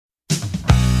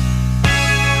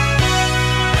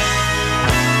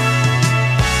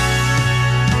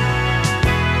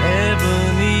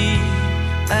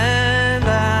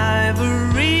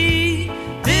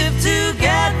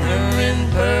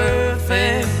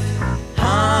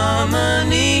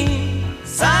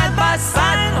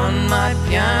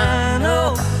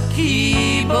piano,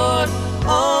 keyboard.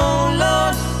 Oh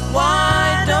Lord,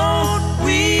 why don't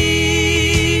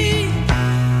we?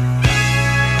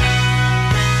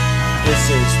 This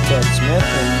is Ted Smith,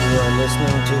 and you are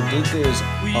listening to Diku's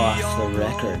Off the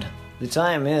Record. The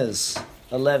time is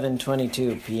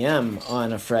 11:22 p.m.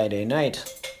 on a Friday night.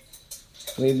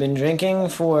 We've been drinking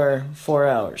for 4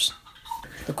 hours.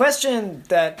 The question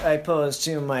that I pose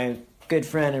to my good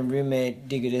friend and roommate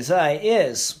Diku Desai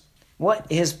is what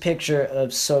his picture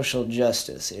of social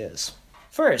justice is.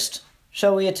 First,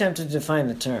 shall we attempt to define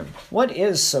the term? What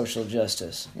is social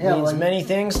justice? It means many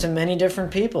things to many different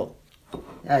people.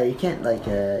 Yeah, you can't,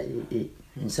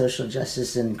 in social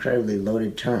justice is an incredibly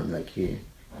loaded term. You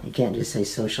can't just say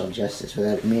social justice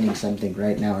without meaning something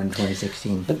right now in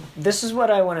 2016. But this is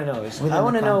what I want to know. I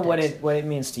want to know what it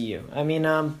means to you. I mean,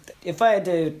 if I had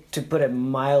to put it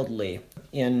mildly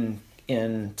in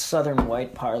Southern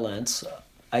white parlance,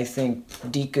 I think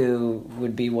Diku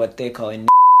would be what they call a.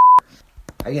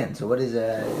 Again, so what is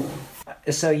a?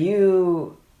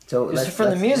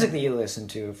 From the music that you listen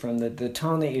to, from the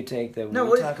tone that you take, that when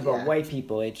you talk about white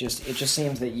people, it just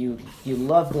seems that you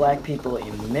love black people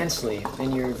immensely,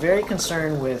 and you're very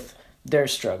concerned with their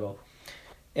struggle,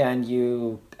 and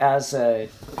you, as a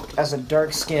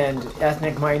dark-skinned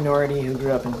ethnic minority who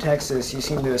grew up in Texas, you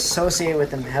seem to associate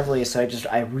with them heavily. So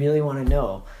I really want to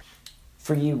know,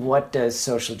 for you, what does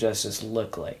social justice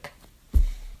look like?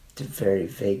 It's a very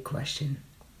vague question.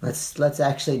 Let's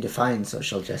actually define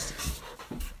social justice.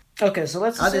 Okay, so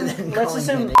let's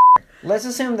assume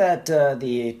that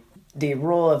the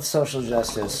role of social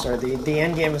justice, or the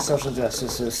end game of social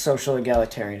justice, is social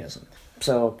egalitarianism.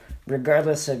 So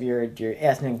regardless of your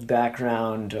ethnic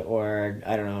background, or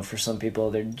I don't know, for some people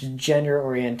their gender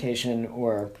orientation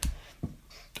or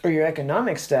your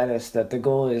economic status, that the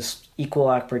goal is equal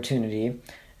opportunity,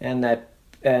 and that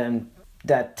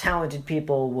talented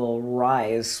people will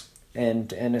rise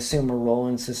and assume a role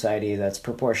in society that's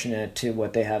proportionate to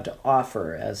what they have to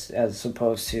offer, as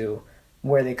opposed to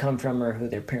where they come from or who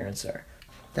their parents are.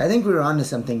 I think we were onto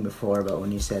something before about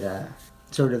when you said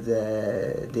sort of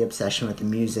the obsession with the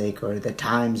music or the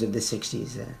times of the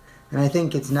 60s. And I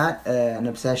think it's not an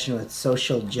obsession with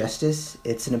social justice,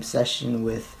 it's an obsession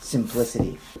with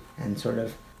simplicity and sort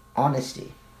of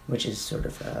honesty, which is sort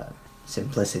of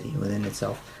simplicity within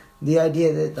itself. The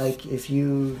idea that, if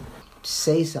you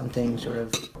say something, sort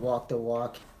of walk the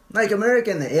walk.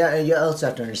 You also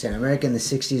have to understand, America in the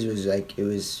 60s was it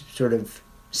was sort of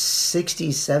 60s,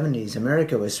 70s.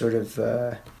 America was sort of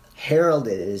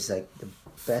heralded as the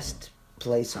best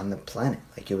place on the planet.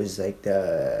 It was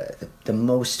the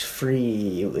most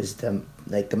free. It was the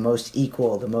most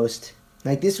equal, the most.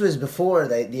 This was before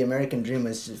the American dream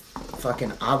was just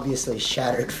fucking obviously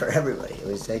shattered for everybody. It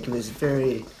was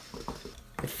very.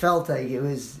 It felt like it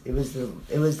was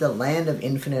the land of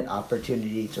infinite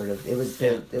opportunity. Sort of, it was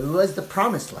the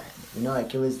promised land.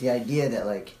 It was the idea that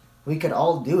we could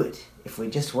all do it if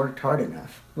we just worked hard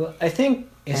enough. Well, I think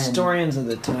historians of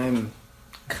the time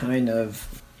kind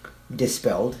of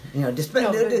dispelled. But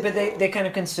they kind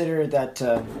of consider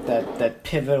that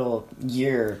pivotal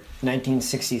year,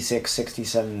 1966,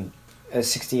 67,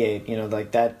 68.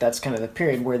 That's kind of the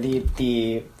period where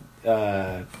the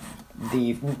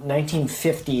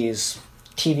 1950s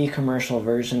TV commercial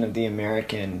version of the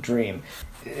American dream.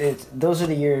 Those are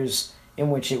the years in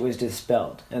which it was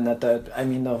dispelled, and that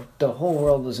the whole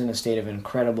world was in a state of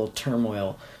incredible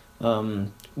turmoil,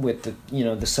 with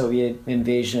the Soviet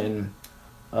invasion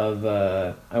of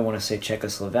I want to say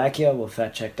Czechoslovakia. We'll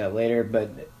fact check that later,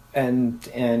 but and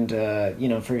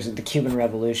for example, the Cuban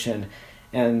Revolution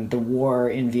and the war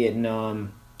in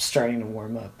Vietnam starting to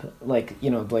warm up,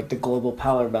 the global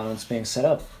power balance being set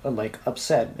up,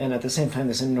 upset, and at the same time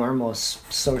this enormous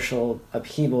social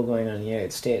upheaval going on in the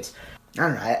United States. I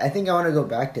don't know. I think I want to go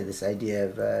back to this idea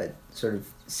of sort of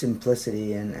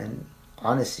simplicity and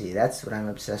honesty. That's what I'm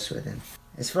obsessed with. And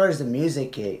as far as the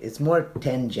music, it's more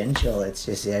tangential. It's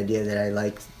just the idea that I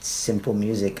like simple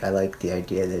music. I like the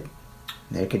idea that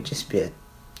there could just be a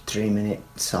 3-minute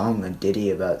song, a ditty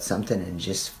about something, and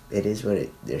just it is what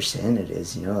they're saying it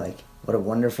is. What a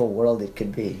wonderful world it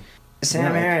could be.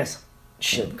 Sam Harris.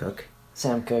 Sam Cooke.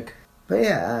 Sam Cooke. But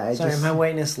yeah, my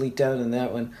whiteness leaked out in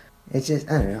that one. It's just,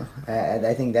 I don't know.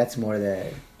 I think that's more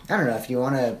I don't know, if you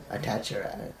want to attach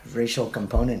a racial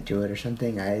component to it or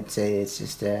something, I'd say it's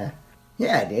just, it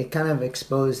kind of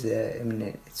exposed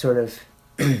it sort of,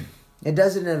 it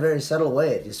does it in a very subtle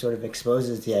way. It just sort of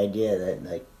exposes the idea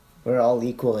that, we're all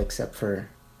equal except for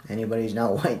anybody who's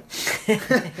not white.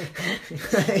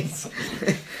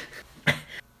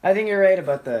 I think you're right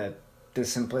about the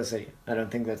simplicity. I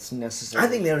don't think that's necessary. I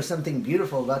think there was something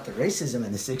beautiful about the racism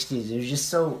in the 60s. It was just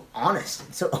so honest,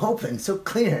 and so open, so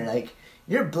clear. Like,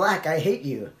 you're black, I hate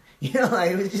you. You know,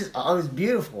 like, it was just always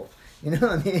beautiful. You know,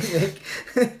 I mean, it's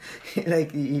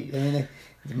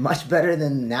much better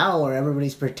than now where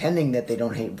everybody's pretending that they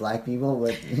don't hate black people.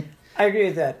 But I agree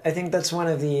with that. I think that's one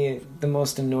of the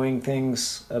most annoying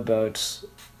things about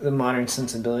the modern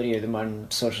sensibility or the modern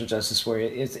social justice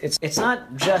warrior. It's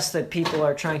not just that people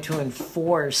are trying to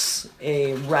enforce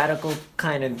a radical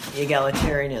kind of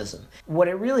egalitarianism. What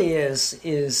it really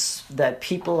is that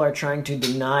people are trying to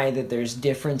deny that there's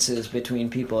differences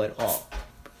between people at all.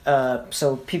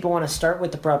 So people want to start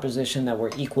with the proposition that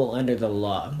we're equal under the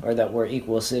law, or that we're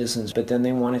equal citizens, but then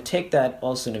they want to take that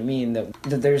also to mean that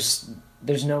there's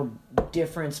no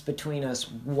difference between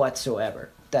us whatsoever.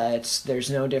 That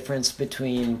there's no difference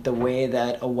between the way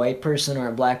that a white person or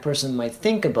a black person might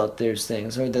think about those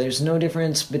things, or there's no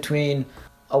difference between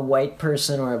a white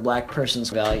person or a black person's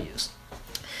values.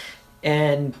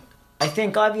 And I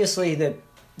think obviously that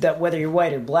whether you're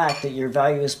white or black, that your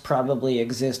values probably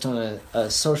exist on a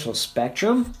social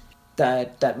spectrum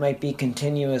that might be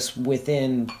continuous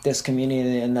within this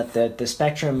community, and that the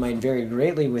spectrum might vary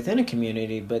greatly within a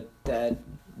community, but that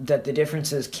the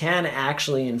differences can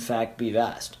actually, in fact, be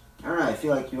vast. I don't know, I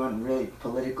feel like you weren't really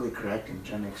politically correct in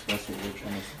trying to express what you're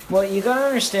trying to say. Well, you gotta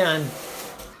understand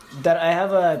that I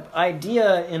have an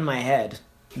idea in my head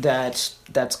that's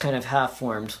kind of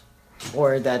half-formed,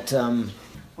 or that...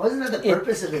 Wasn't that the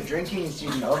purpose of the drinking, is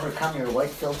to overcome your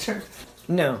white filter?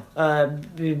 No,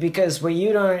 because what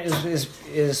you don't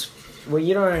is what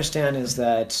you don't understand is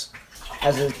that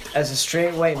as a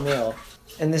straight white male,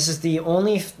 and this is the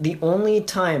only thing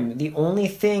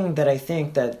that I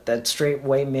think that straight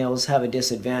white males have a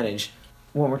disadvantage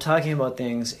when we're talking about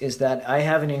things, is that I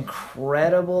have an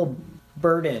incredible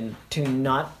burden to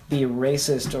not be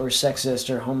racist or sexist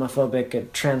or homophobic or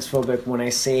transphobic when I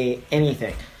say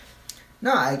anything.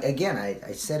 No,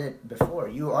 I said it before.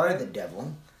 You are the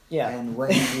devil. Yeah. And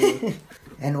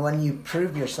when you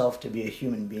prove yourself to be a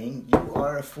human being, you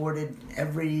are afforded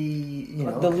every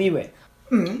the leeway.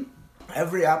 Mm-hmm.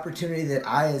 Every opportunity that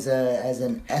I, as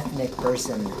an ethnic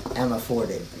person, am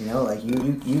afforded. You know, like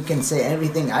you can say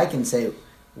everything I can say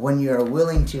when you're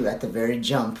willing to, at the very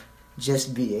jump,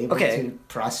 just be able to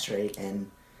prostrate and.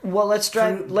 Well, let's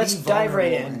dive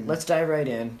right in. Let's dive right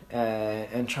in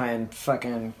and try and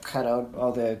fucking cut out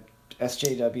all the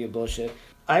SJW bullshit.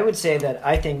 I would say that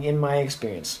I think, in my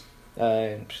experience,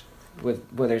 with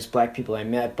whether it's black people I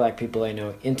met, black people I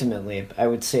know intimately, I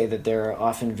would say that there are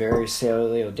often very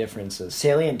salient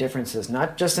differences,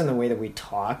 not just in the way that we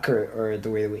talk or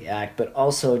the way that we act, but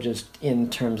also just in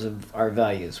terms of our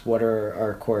values. What are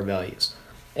our core values?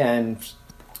 And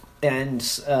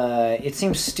it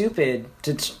seems stupid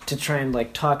to try and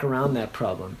like talk around that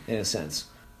problem, in a sense.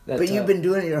 But you've been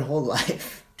doing it your whole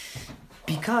life.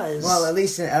 Because at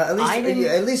least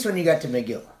when you got to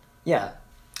McGill. Yeah,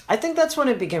 I think that's when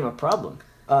it became a problem.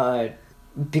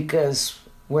 Because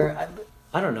I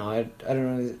don't know. I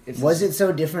don't know. Was it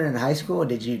so different in high school?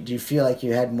 Do you feel like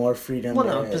you had more freedom? Well,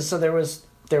 no. So there was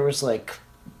like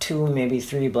 2, maybe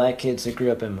 3 black kids that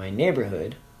grew up in my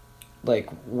neighborhood, like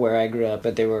where I grew up.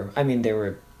 But they were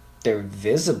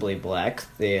visibly black.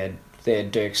 They had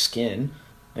dark skin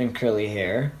and curly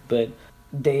hair, but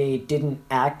they didn't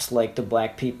act like the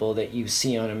black people that you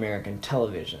see on American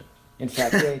television. In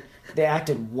fact, they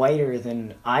acted whiter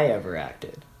than I ever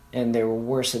acted, and they were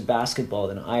worse at basketball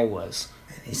than I was.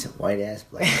 He's a white-ass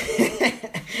black.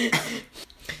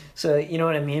 So, you know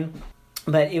what I mean?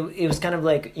 But it was kind of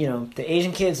like, the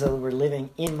Asian kids that were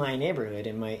living in my neighborhood,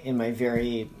 in my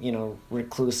very,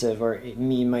 reclusive, or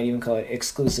you might even call it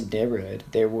exclusive neighborhood,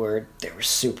 they were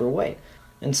super white.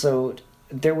 And so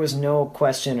there was no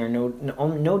question or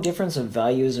no difference of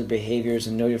values or behaviors,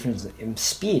 and no difference in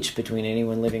speech between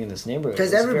anyone living in this neighborhood.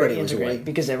 Because everybody was white.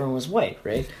 Because everyone was white,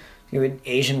 right? You had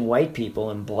Asian white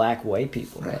people and black white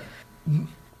people. Right.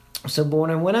 So, but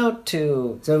when I went out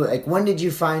to... So, like, when did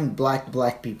you find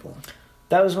black people?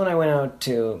 That was when I went out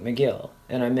to McGill,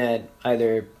 and I met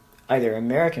either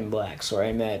American blacks, or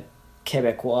I met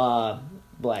Quebecois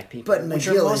black people, but which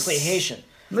are mostly Haitian.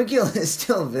 McGill is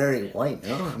still very white,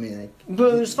 no? I mean, like...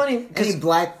 But it was funny, because... Any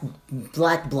black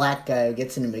guy who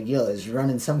gets into McGill is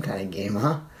running some kind of game,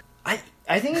 huh?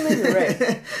 I think you may be right.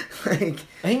 I think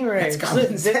you're right.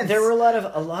 There were a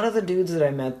lot of the dudes that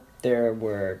I met there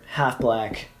were half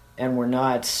black, and were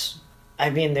not... I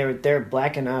mean, they're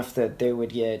black enough that they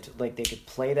would get, like, they could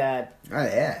play that... Oh,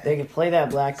 yeah. They could play that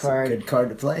black card. It's a good card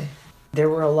to play. There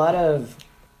were a lot of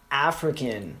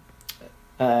African,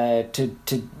 to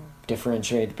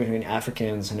differentiate between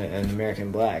Africans and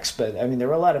American blacks, but I mean there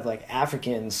were a lot of like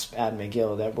Africans at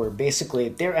McGill that were basically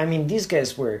there. I mean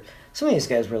some of these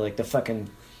guys were like the fucking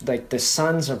like the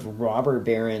sons of robber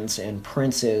barons and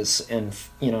princes and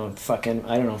fucking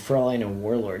I don't know, for all I know,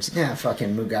 warlords. Yeah,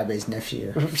 fucking Mugabe's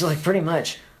nephew. Like pretty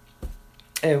much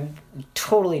a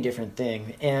totally different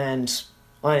thing. And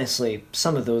honestly,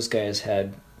 some of those guys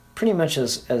had pretty much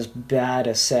as bad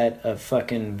a set of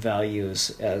fucking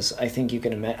values as I think you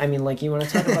can imagine. I mean, like, you want to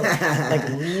talk about like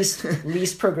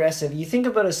least progressive. You think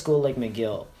about a school like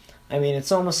McGill. I mean,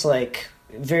 it's almost like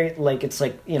it's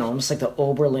like, almost like the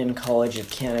Oberlin College of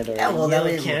Canada, or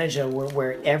Yale, Canada,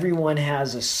 where everyone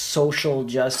has a social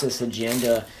justice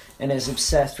agenda and is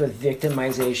obsessed with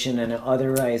victimization and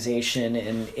otherization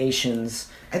and Asians.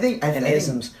 I think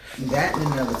isms. That in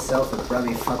and of itself would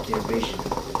probably fuck your vision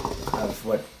of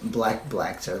what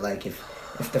blacks are like. If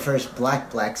the first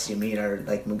blacks you meet are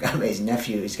like Mugabe's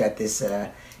nephew, he's got this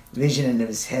vision in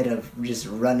his head of just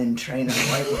run and train on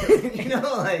white women.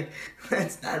 Like,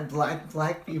 that's not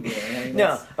black people. I mean,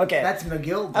 no, okay. That's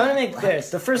McGill. I want to make clear.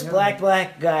 The first black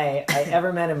guy I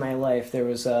ever met in my life, there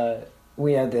was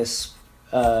we had this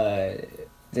I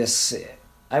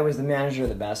was the manager of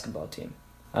the basketball team.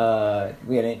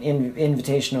 We had an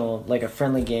invitational, like a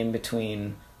friendly game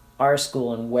between our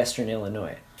school and Western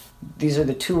Illinois. These are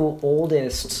the two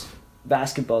oldest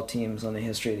basketball teams on the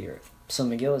history of the earth. So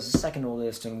McGill is the second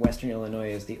oldest, and Western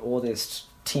Illinois is the oldest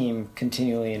team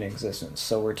continually in existence.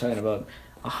 So we're talking about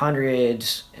 100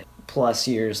 plus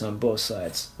years on both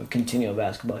sides of continual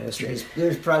basketball history.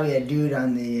 There's probably a white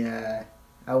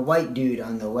dude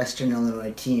on the Western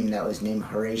Illinois team that was named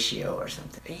Horatio or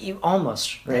something.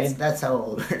 Almost, right? That's how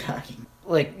old we're talking.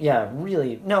 Like, yeah,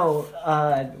 really. No,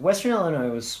 Western Illinois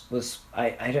was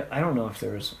I don't know if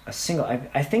there was a single...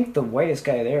 I think the whitest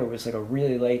guy there was like a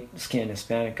really light-skinned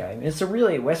Hispanic guy. I mean,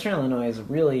 Western Illinois is a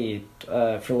really,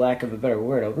 for lack of a better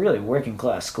word, a really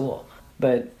working-class school.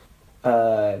 But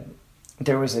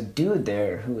there was a dude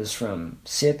there who was from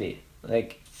Mississippi,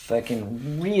 like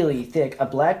fucking really thick, a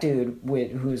black dude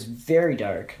who was very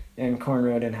dark and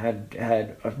cornrowed and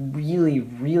had a really,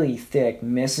 really thick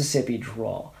Mississippi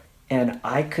drawl. And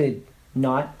I could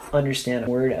not understand a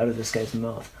word out of this guy's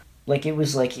mouth. Like it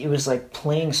was like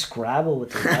playing Scrabble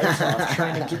with the lights off,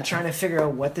 trying to figure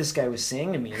out what this guy was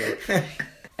saying to me. Like,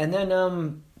 and then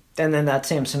that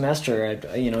same semester,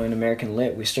 in American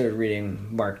Lit, we started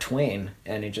reading Mark Twain,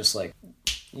 and it just like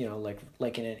in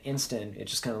an instant, it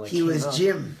just kind of like he was out.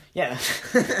 Jim. Yeah,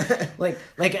 but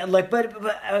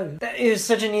it was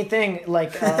such a neat thing. It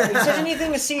was such a neat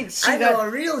thing to see I that. know a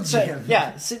real Jim.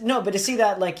 But to see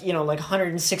that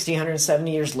 160,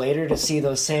 170 years later, to see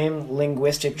those same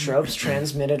linguistic tropes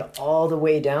transmitted all the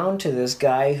way down to this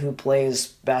guy who plays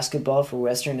basketball for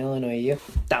Western Illinois U,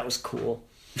 that was cool.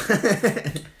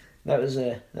 That was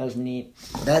neat.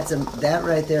 That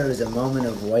right there was a moment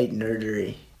of white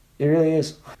nerdery. It really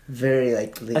is. Very I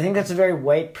think that's a very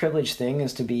white privilege thing,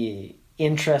 is to be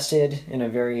interested in a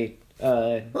very...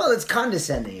 well, it's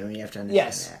condescending. I mean, you have to understand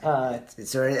yes, that.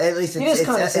 It's sort of, at least it's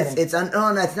condescending. It's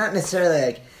not necessarily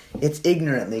like it's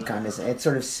ignorantly condescending. It's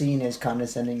sort of seen as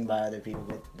condescending by other people,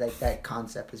 but like that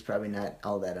concept is probably not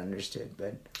all that understood.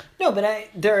 But no, but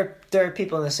there are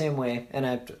people in the same way, and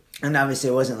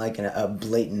obviously it wasn't like a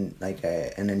blatant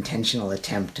an intentional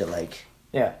attempt to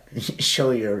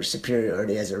show your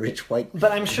superiority as a rich white.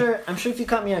 But I'm sure if you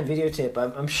caught me on videotape,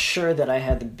 I'm sure that I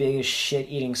had the biggest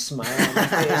shit-eating smile on my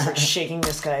face, like shaking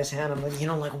this guy's hand. I'm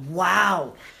like,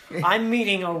 wow, I'm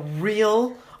meeting a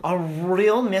real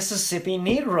Mississippi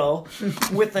Negro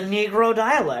with a Negro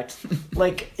dialect.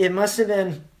 Like, it must have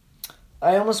been.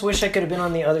 I almost wish I could have been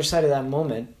on the other side of that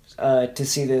moment to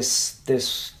see this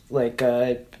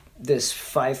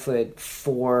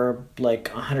 5'4",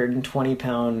 120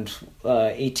 pound,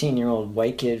 18-year-old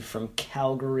white kid from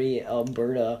Calgary,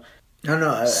 Alberta.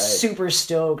 No, super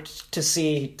stoked to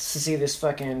see this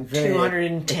fucking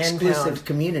 210 pound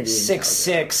community,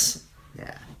 6'6",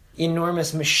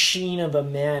 enormous machine of a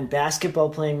man, basketball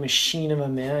playing machine of a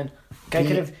man. Guy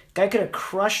could have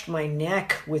crushed my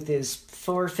neck with his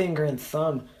forefinger and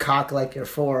thumb. Cock like your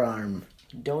forearm.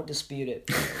 Don't dispute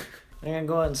it. I'm going to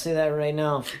go out and say that right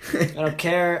now. I don't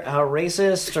care how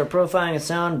racist or profiling it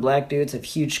sounds. Black dudes have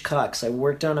huge cocks. I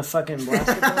worked on a fucking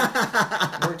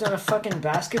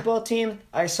basketball team.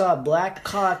 I saw a black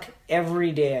cock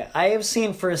every day. I have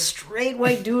seen, for a straight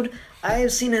white dude, I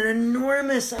have seen an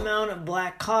enormous amount of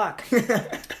black cock.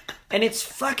 And it's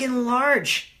fucking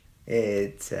large.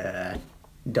 It's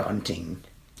daunting.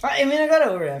 I mean, I got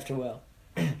over it after a while.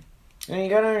 And you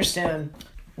got to understand,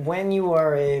 when you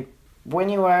are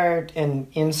an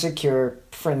insecure,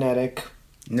 frenetic,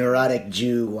 Neurotic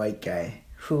Jew white guy.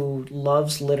 Who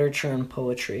loves literature and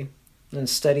poetry and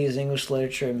studies English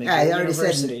literature at Yeah, I already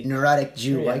University. said neurotic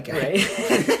Jew white guy.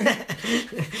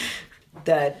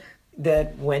 Right?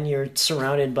 that when you're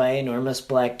surrounded by enormous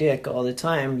black dick all the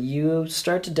time, you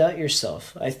start to doubt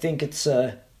yourself. I think it's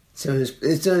So it's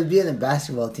being the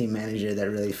basketball team manager that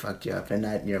really fucked you up, and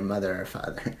not your mother or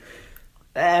father.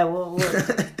 well,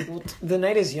 the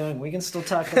night is young. We can still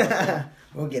talk about that.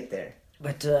 We'll get there.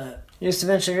 But you just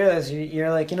eventually realize you're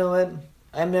like, you know what?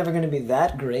 I'm never going to be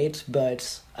that great,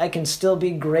 but I can still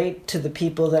be great to the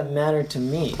people that matter to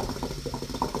me.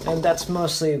 And that's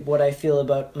mostly what I feel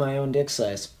about my own dick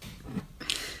size.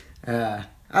 I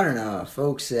don't know,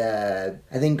 folks. I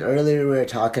think earlier we were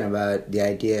talking about the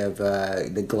idea of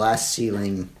the glass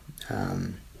ceiling,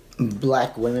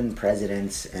 black women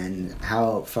presidents, and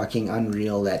how fucking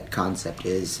unreal that concept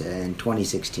is in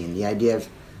 2016. The idea of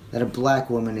that a black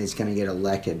woman is going to get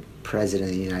elected president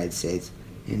of the United States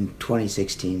in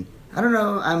 2016. I don't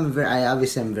know. I'm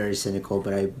very cynical,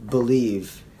 but I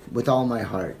believe with all my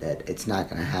heart that it's not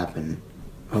going to happen.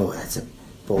 Oh, that's a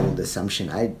bold assumption.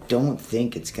 I don't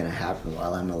think it's going to happen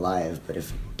while I'm alive, but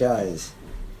if it does,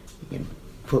 you can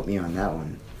put me on that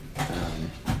one. I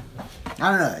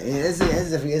don't know. It's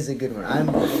a good one.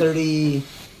 I'm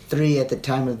 33 at the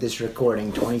time of this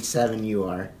recording. 27 you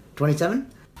are. 27?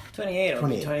 28. I'll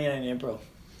be 29 in April.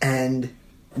 And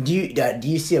do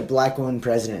you see a black woman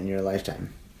president in your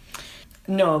lifetime?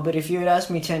 No, but if you had asked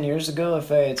me 10 years ago if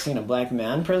I had seen a black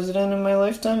man president in my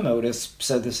lifetime, I would have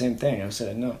said the same thing. I would have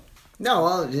said no. No,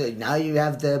 well, now you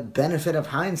have the benefit of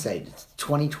hindsight. It's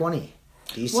 2020.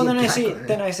 Do you see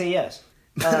then I say yes.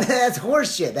 That's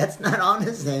horseshit. That's not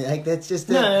honest. Like, that's just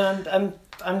I'm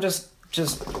just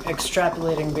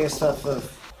extrapolating based off of.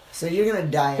 So you're gonna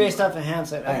die based off of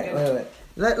hindsight. All right, wait.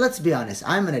 Let's be honest.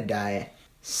 I'm gonna die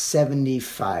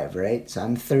 75, right? So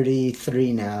I'm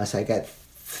 33 now. So I got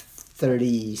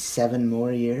 37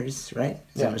 more years, right?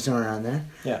 Yeah. Somewhere around there.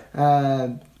 Yeah.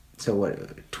 So what?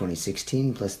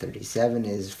 2016 plus 37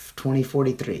 is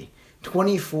 2043.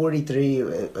 2043.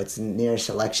 It's near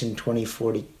selection.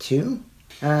 2042.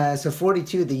 So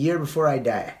 42. The year before I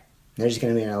die, there's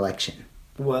going to be an election.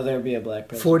 Will there be a black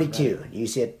president? 42. Right? You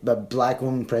see a black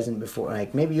woman president before.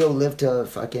 Like, maybe you'll live to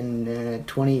fucking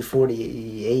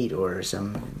 2048 or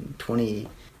some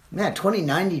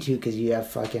 2092, because you have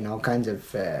fucking all kinds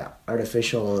of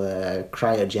artificial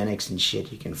cryogenics and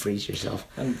shit. You can freeze yourself.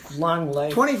 And long life.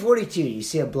 2042. You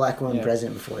see a black woman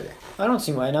president before that. I don't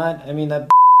see why not. I mean, that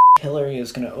Hillary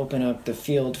is going to open up the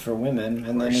field for women,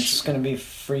 and then it's going to be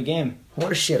free game.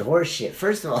 Horseshit.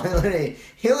 First of all, Hillary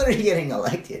getting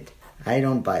elected. I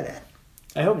don't buy that.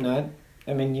 I hope not.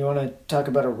 I mean, you want to talk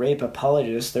about a rape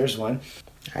apologist? There's one.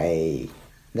 That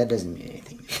doesn't mean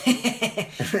anything.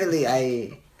 It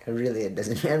really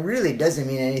doesn't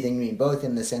mean anything to me. Both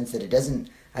in the sense that I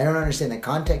don't understand the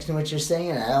context in which you're saying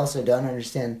it. And I also don't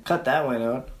understand. Cut that one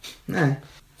out. Nah.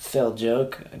 Failed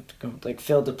joke.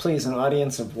 Failed to please an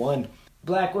audience of one.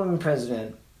 Black woman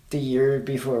president the year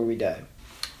before we die.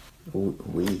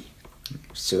 We.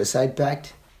 Suicide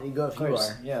pact? You go if you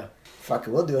are. Yeah. Fuck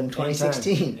it, we'll do it in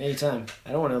 2016. Anytime.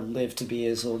 I don't want to live to be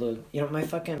as old as... You know, my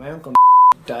uncle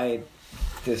died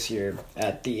this year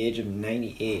at the age of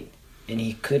 98, and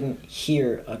he couldn't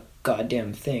hear a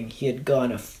goddamn thing. He had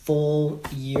gone a full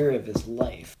year of his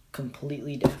life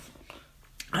completely deaf.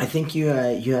 I think you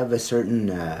have a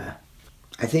certain... I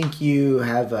think you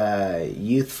have a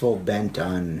youthful bent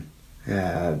on...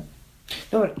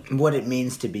 what it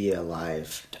means to be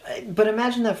alive. But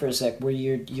imagine that for a sec, where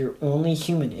your only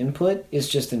human input is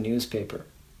just a newspaper.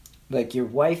 Like, your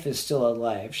wife is still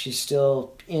alive. She's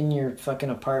still in your fucking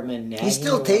apartment nagging. He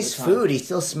still tastes food. He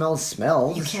still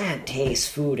smells. You can't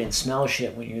taste food and smell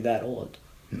shit when you're that old.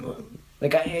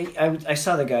 Like, I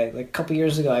saw the guy, like, a couple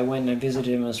years ago. I went and I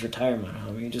visited him at his retirement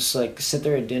home. He just, like, sit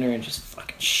there at dinner and just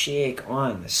fucking shake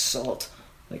on the salt.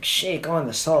 Like, shake on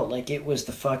the salt like it was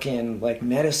the fucking, like,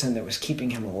 medicine that was keeping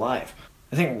him alive.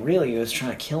 I think really he was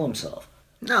trying to kill himself.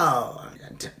 No.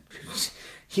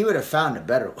 He would have found a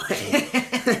better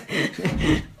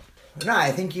way. No,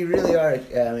 I think you really are.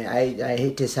 I mean, I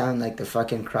hate to sound like the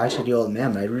fucking crotchety old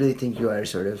man, but I really think you are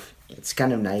sort of... It's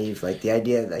kind of naive, like the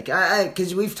idea, like,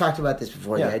 because we've talked about this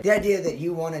before. Yeah. The idea that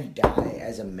you want to die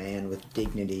as a man with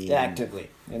dignity. Actively.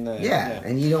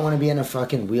 And you don't want to be in a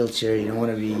fucking wheelchair. You don't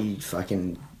want to be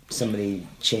fucking somebody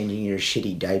changing your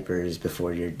shitty diapers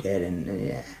before you're dead. And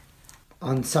yeah,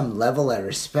 on some level, I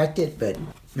respect it, but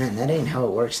man, that ain't how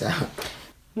it works out.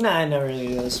 Nah, it never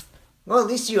really is. Well, at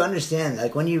least you understand.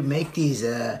 Like, when you make these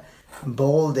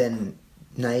bold and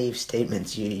naive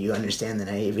statements, you understand the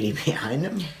naivety behind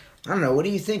them. I don't know. What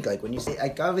do you think? Like when you say,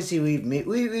 like, obviously we've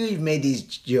made these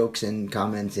jokes and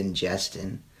comments in jest,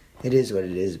 and it is what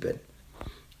it is. But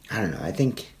I don't know. I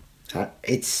think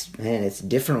it's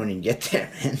different when you get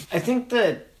there, man. I think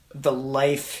that the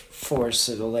life force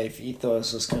or the life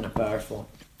ethos is kind of powerful.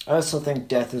 I also think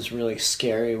death is really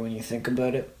scary when you think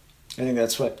about it. I think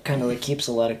that's what kind of like keeps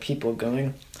a lot of people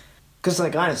going. Because,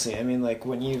 like, honestly, I mean, like,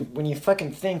 when you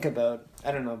fucking think about,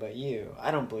 I don't know about you,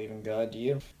 I don't believe in God, do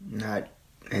you? Not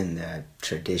in the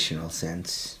traditional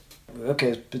sense.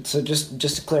 Okay, but so just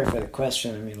to clarify the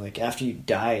question, I mean, like, after you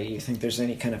die, do you think there's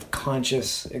any kind of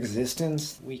conscious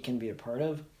existence we can be a part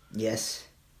of? Yes.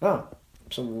 Oh,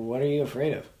 so what are you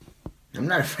afraid of? I'm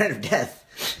not afraid of death.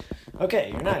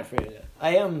 Okay, you're not afraid of death.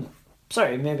 I am,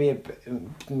 sorry, maybe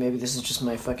this is just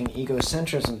my fucking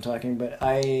egocentrism talking, but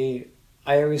I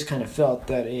always kind of felt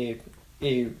that a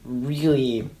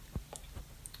really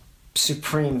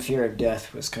supreme fear of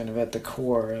death was kind of at the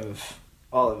core of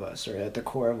all of us, or at the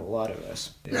core of a lot of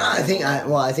us. No, I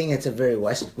think it's a very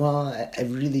Western. Well, I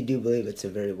really do believe it's a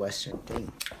very Western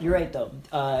thing. You're right, though.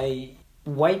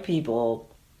 White people,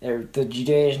 or the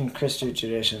Judeo-Christian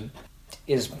tradition,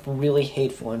 is really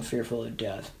hateful and fearful of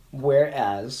death,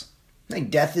 whereas like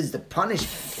death is the punishment.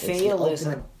 Fatalism, it's the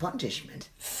ultimate punishment.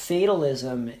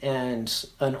 Fatalism and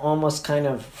an almost kind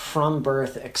of from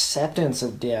birth acceptance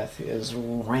of death is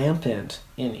rampant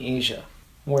in Asia,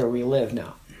 where we live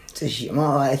now.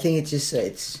 Well, I think it's just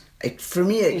for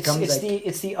me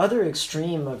it's the other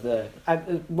extreme of the.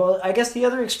 I guess the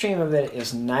other extreme of it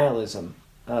is nihilism,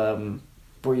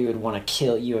 where you would want to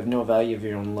kill. You have no value of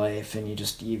your own life, and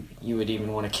you would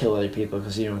even want to kill other people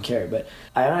because you don't care. But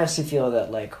I honestly feel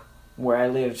that like where I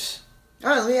lived. All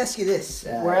right, let me ask you this: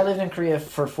 where I lived in Korea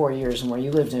for 4 years, and where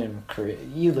you lived in Korea,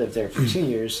 you lived there for 2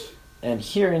 years, and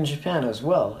here in Japan as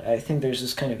well. I think there's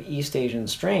this kind of East Asian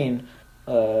strain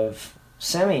of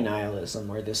semi-nihilism,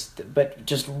 but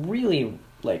just really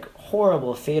like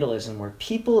horrible fatalism, where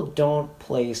people don't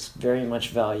place very much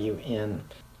value in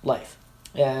life,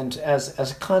 and as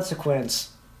a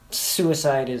consequence,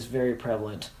 suicide is very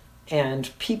prevalent, and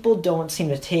people don't seem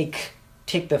to take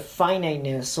the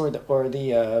finiteness or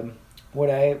the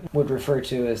what I would refer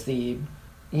to as the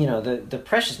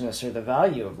preciousness or the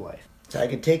value of life. So I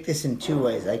could take this in two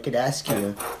ways. I could ask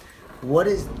you, what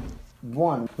is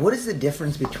the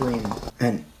difference between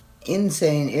an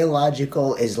insane,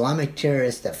 illogical Islamic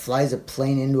terrorist that flies a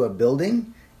plane into a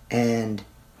building and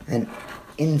an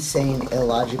insane,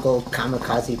 illogical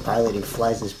kamikaze pilot who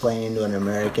flies his plane into an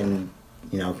American,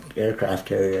 aircraft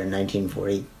carrier in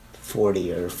 1940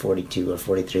 or 42 or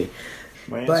 43?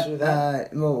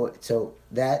 So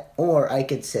that, or I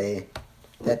could say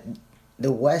that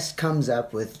the West comes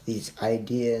up with these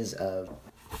ideas of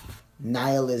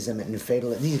nihilism and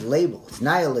fatalism, these labels,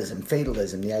 nihilism,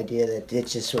 fatalism, the idea that it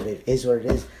just sort of is what it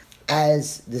is,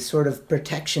 as the sort of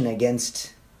protection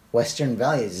against Western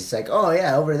values. It's like, oh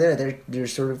yeah, over there they're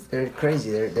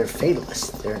crazy, they're fatalists,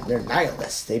 they're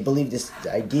nihilists. They believe this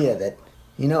idea that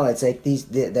it's like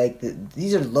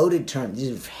these are loaded terms. These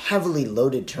are heavily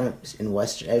loaded terms in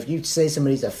Western. If you say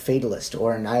somebody's a fatalist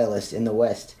or a nihilist in the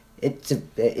West, it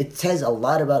says a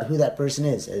lot about who that person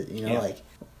is. Like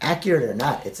accurate or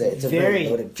not, it's a very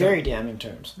loaded term. Very damning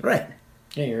terms. Right.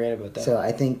 Yeah, you're right about that. So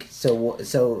I think so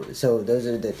those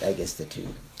are the two.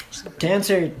 To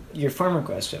answer your former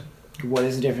question, what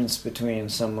is the difference between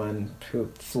someone who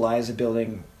flies a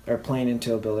building or plane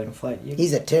into a building flight?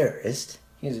 He's a terrorist.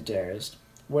 He's a terrorist.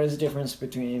 What is the difference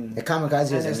between a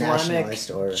kamikaze is a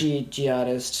nationalist or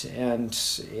jihadist and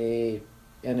a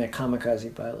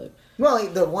kamikaze pilot? Well,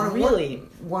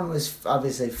 one was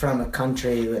obviously from a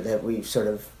country that we've sort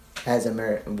of, as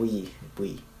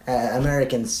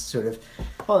Americans sort of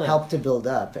helped to build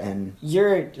up, and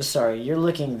you're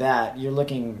looking at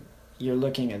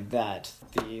that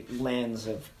the lens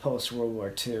of post World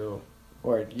War II,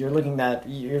 or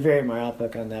you're very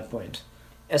myopic on that point.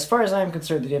 As far as I'm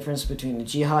concerned, the difference between a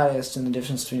jihadist and the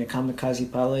difference between a kamikaze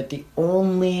pilot, the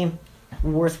only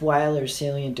worthwhile or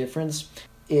salient difference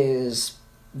is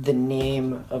the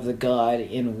name of the god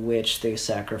in which they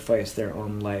sacrifice their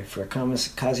own life. For a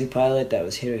kamikaze pilot, that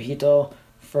was Hirohito.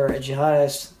 For a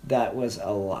jihadist, that was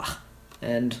Allah.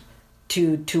 And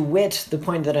to wit, the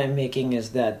point that I'm making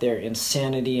is that their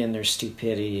insanity and their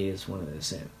stupidity is one and the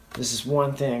same. This is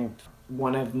one thing.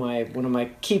 One of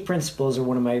my key principles, or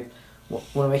one of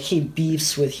my key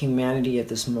beefs with humanity at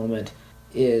this moment,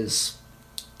 is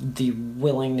the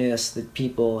willingness that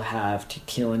people have to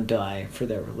kill and die for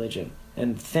their religion.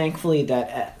 And thankfully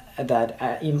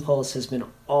that impulse has been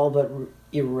all but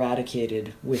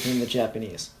eradicated within the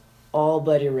Japanese. All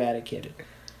but eradicated.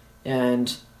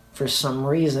 And for some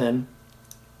reason,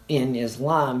 in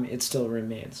Islam, it still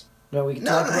remains. No, we can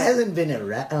No, talk it about... hasn't been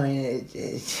I mean,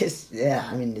 it's just, yeah,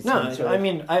 I mean... It's No, been sort of- I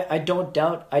mean, I don't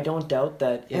doubt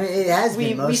that... I mean, it has been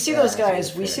we most... see those guys,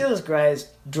 to be we fair. see those guys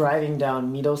driving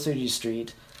down Midosuri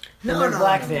Street in No, their no,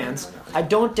 black no, vans. no. I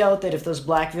don't doubt that if those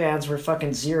black vans were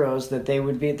fucking zeros,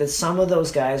 that some of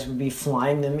those guys would be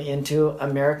flying them into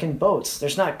American boats.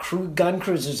 There's not gun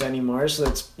cruisers anymore, so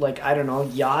it's like, I don't know,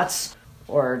 yachts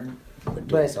or... Would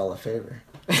do us all a favor.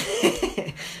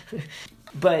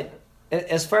 But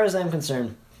as far as I'm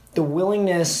concerned, the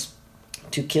willingness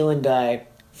to kill and die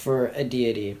for a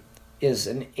deity is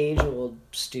an age-old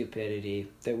stupidity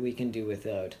that we can do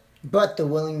without. But the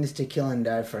willingness to kill and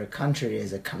die for a country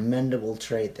is a commendable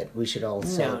trait that we should all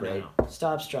celebrate. No.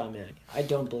 Stop straw man. I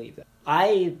don't believe that.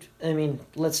 I mean,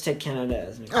 let's take Canada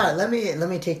as an example. All right, let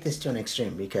me take this to an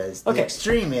extreme, because the Okay.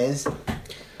 extreme is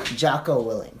Jocko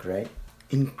Willink, right?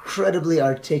 Incredibly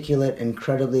articulate,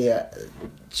 incredibly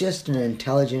just an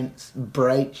intelligent,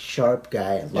 bright, sharp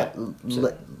guy. Yeah.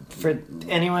 For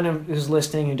anyone who's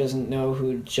listening who doesn't know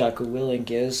who Jocko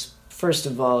Willink is, first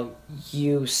of all,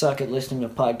 you suck at listening to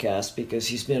podcasts because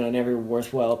he's been on every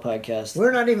worthwhile podcast.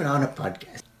 We're not even on a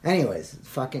podcast. Anyways,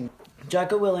 fucking...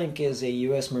 Jocko Willink is a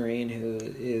U.S. Marine who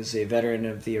is a veteran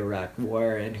of the Iraq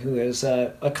War and who is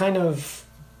a kind of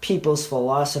people's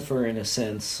philosopher, in a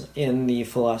sense, in the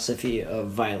philosophy of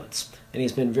violence. And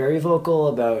he's been very vocal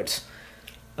about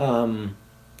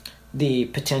the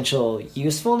potential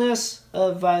usefulness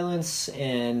of violence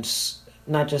and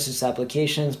not just its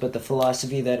applications, but the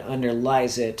philosophy that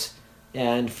underlies it.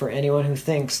 And for anyone who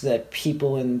thinks that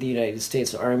people in the United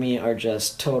States Army are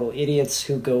just total idiots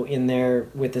who go in there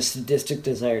with a sadistic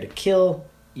desire to kill,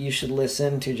 you should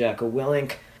listen to Jocko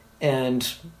Willink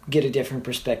and get a different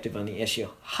perspective on the issue.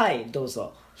 Hi,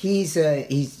 dozo. He's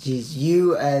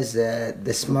you as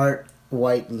the smart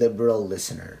white liberal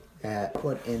listener,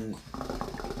 put in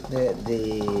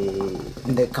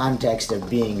the context of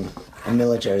being a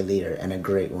military leader, and a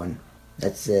great one.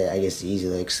 That's I guess the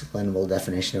easily explainable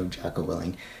definition of Jocko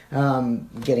Willink.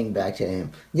 Getting back to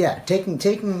him, yeah,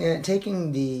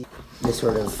 taking the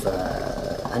sort of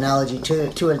analogy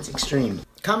to its extreme.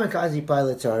 Kamikaze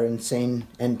pilots are insane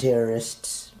and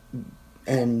terrorists,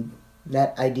 and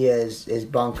that idea is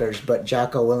bonkers. But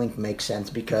Jocko Willink makes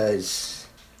sense because...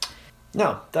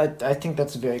 No, I think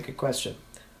that's a very good question.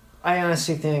 I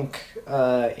honestly think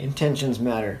intentions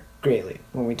matter greatly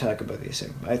when we talk about these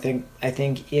things. I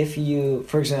think if you,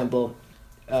 for example,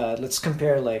 let's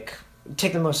compare, like,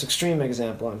 take the most extreme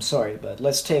example, I'm sorry, but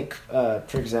let's take,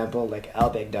 for example, like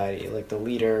al-Baghdadi, like the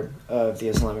leader of the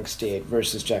Islamic State,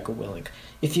 versus Jocko Willink.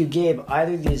 If you gave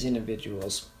either of these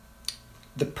individuals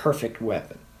the perfect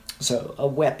weapon, so a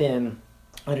weapon,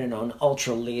 I don't know, an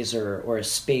ultra laser or a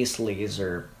space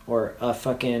laser or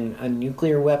a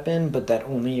nuclear weapon, but that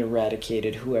only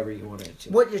eradicated whoever you wanted it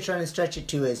to. What you're trying to stretch it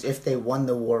to is if they won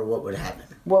the war, what would happen?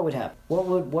 What would happen?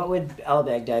 What would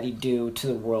al-Baghdadi do to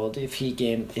the world if he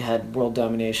had world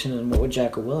domination, and what would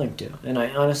Jocko Willink do? And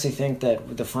I honestly think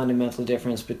that the fundamental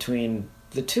difference between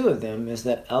the two of them is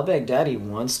that al-Baghdadi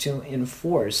wants to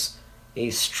enforce a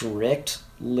strict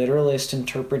literalist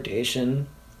interpretation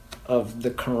of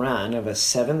the Quran, of a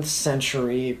 7th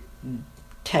century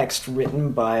text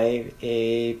written by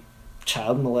a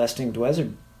child molesting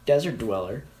desert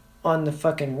dweller on the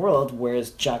fucking world, whereas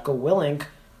Jocko Willink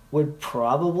would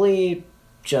probably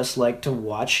just like to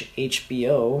watch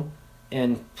HBO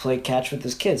and play catch with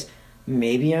his kids.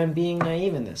 Maybe I'm being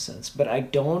naive in this sense, but I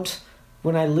don't...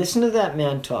 When I listen to that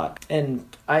man talk, and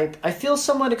I feel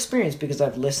somewhat experienced because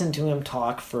I've listened to him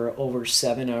talk for over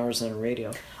 7 hours on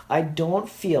radio, I don't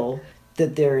feel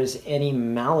that there is any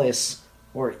malice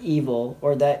or evil,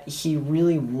 or that he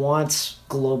really wants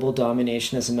global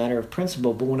domination as a matter of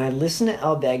principle. But when I listen to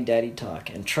al-Baghdadi talk,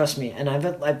 and trust me, and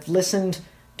I've listened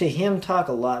to him talk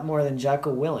a lot more than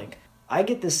Jocko Willink, I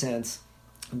get the sense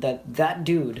that that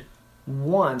dude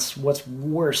wants what's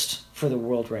worst for the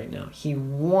world right now. He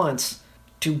wants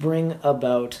to bring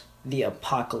about the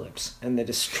apocalypse and the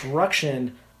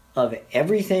destruction of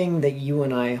everything that you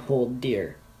and I hold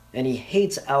dear. And he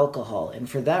hates alcohol, and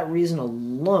for that reason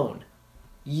alone,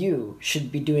 you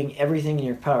should be doing everything in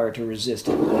your power to resist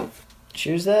it.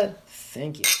 Cheers that?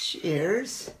 Thank you.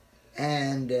 Cheers.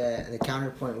 And the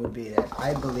counterpoint would be that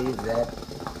I believe that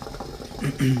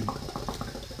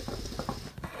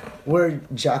were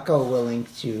Jocko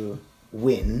Willink to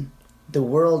win, the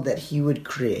world that he would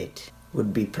create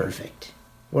would be perfect.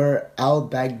 Were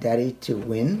al-Baghdadi to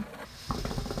win,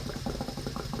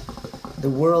 the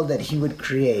world that he would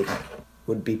create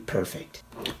would be perfect.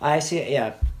 I see.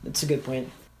 Yeah, that's a good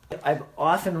point. I've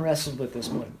often wrestled with this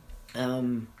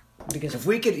one. Because If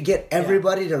we could get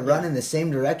everybody to run in the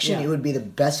same direction, it would be the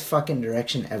best fucking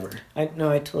direction ever. I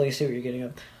totally see what you're getting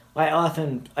at. I've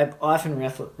often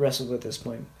wrestled with this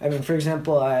point. I mean, for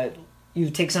example, you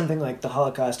take something like the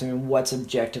Holocaust. I mean, what's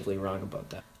objectively wrong about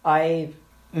that?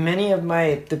 Many of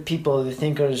the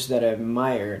thinkers that I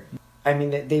admire, I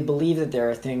mean, they believe that there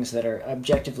are things that are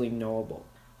objectively knowable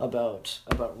about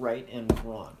right and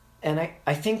wrong. And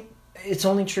I think it's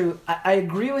only true, I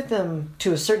agree with them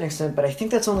to a certain extent, but I think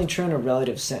that's only true in a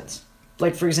relative sense.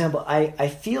 Like, for example, I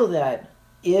feel that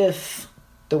if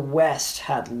the West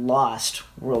had lost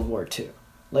World War II,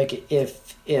 like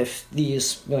if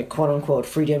these like quote unquote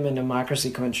freedom and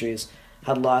democracy countries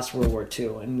had lost World War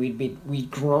II and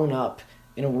we'd grown up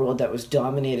in a world that was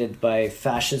dominated by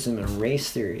fascism and race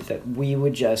theory, that we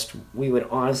would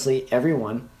honestly,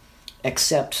 everyone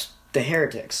except the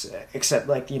heretics, except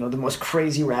like, the most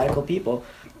crazy radical people,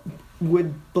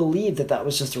 would believe that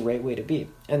was just the right way to be,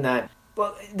 and that,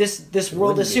 well, this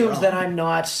world assumes that I'm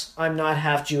not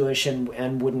half Jewish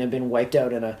and wouldn't have been wiped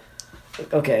out in a.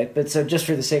 Okay, but so just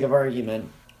for the sake of argument,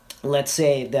 let's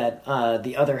say that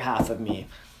the other half of me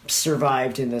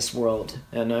survived in this world,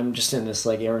 and I'm just in this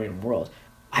like Aryan world.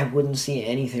 I wouldn't see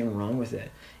anything wrong with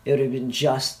it. It would have been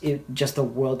just the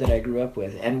world that I grew up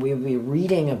with, and we would be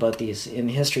reading about these in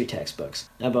history textbooks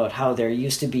about how there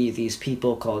used to be these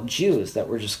people called Jews that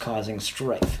were just causing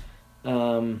strife,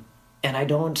 and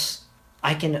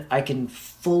I can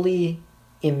fully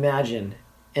imagine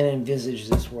and envisage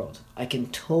this world. I can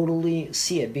totally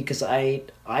see it because I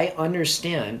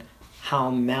understand how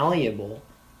malleable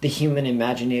the human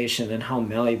imagination and how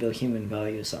malleable human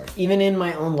values are. Even in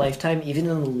my own lifetime, even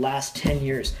in the last 10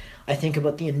 years, I think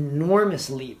about the enormous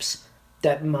leaps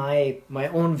that my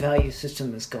own value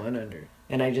system has gone under.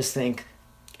 And I just think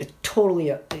it's totally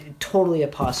a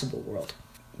possible world.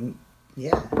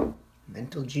 Yeah,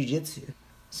 mental jiu-jitsu.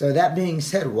 So that being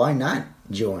said, why not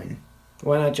join?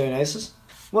 Why not join ISIS?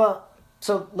 Well,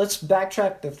 so let's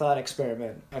backtrack the thought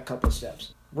experiment a couple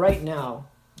steps. Right now,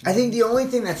 I think the only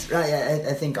thing that's,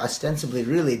 I think ostensibly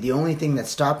really, the only thing that's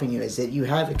stopping you is that you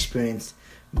have experienced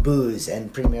booze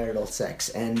and premarital sex,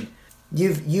 and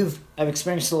I've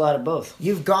experienced a lot of both.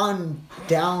 You've gone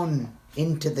down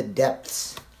into the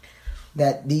depths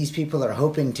that these people are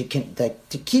hoping to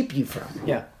keep you from.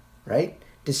 Yeah. Right?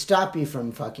 To stop you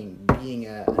from fucking being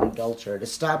an adulterer, to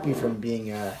stop you from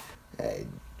being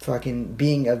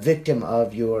being a victim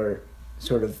of your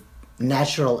sort of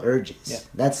natural urges. Yeah.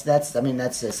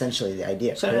 That's essentially the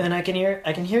idea. So, right? and I can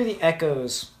hear the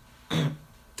echoes,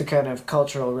 the kind of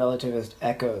cultural relativist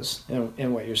echoes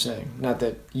in what you're saying. Not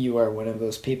that you are one of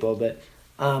those people, but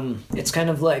it's kind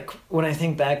of like when I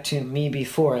think back to me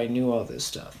before I knew all this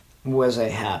stuff. Was I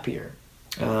happier?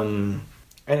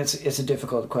 And it's a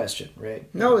difficult question, right?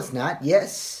 No, it's not.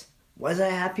 Yes. Was I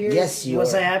happier? Yes, you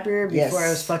Was are. I happier before Yes. I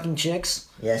was fucking chicks?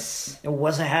 Yes. And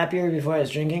was I happier before I was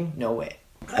drinking? No way.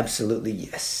 Absolutely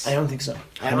yes. I don't think so.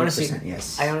 100%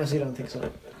 yes. I honestly don't think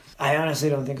so.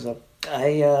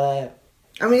 I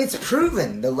mean, it's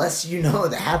proven. The less you know,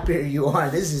 the happier you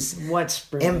are. This is What's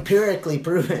proven? empirically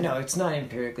proven. No, it's not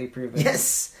empirically proven.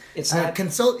 Yes. It's not.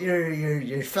 Consult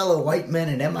your fellow white men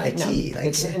at MIT.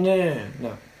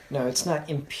 No, it's not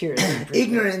empirically proven.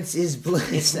 Ignorance is bliss.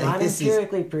 It's not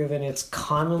empirically proven. It's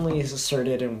commonly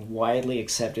asserted and widely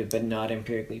accepted, but not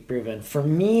empirically proven. For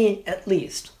me, at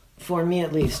least,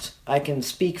 I can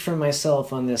speak for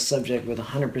myself on this subject with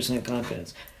 100%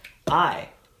 confidence. I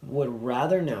would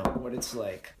rather know what it's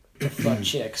like to fuck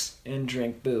chicks and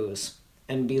drink booze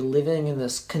and be living in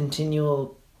this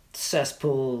continual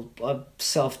cesspool of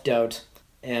self-doubt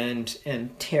and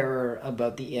terror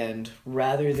about the end,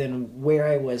 rather than where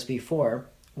I was before,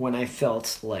 when I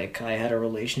felt like I had a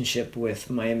relationship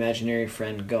with my imaginary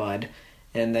friend God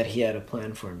and that he had a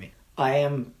plan for me.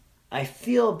 I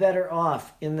feel better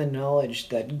off in the knowledge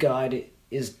that God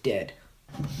is dead.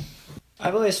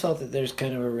 I've always felt that there's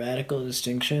kind of a radical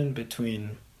distinction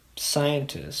between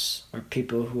scientists, or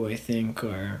people who I think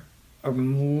are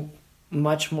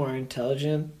much more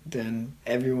intelligent than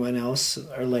everyone else,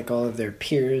 or like all of their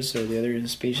peers or the other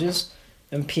species,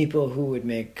 and people who would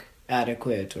make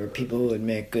adequate, or people who would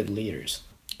make good leaders.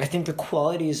 I think the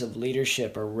qualities of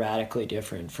leadership are radically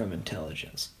different from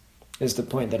intelligence, is the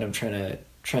point that I'm trying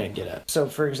to get at. So,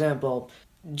 for example,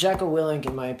 Jocko Willink,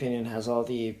 in my opinion, has all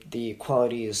the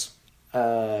qualities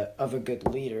of a good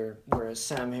leader, whereas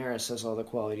Sam Harris has all the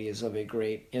qualities of a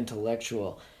great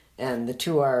intellectual. And the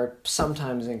two are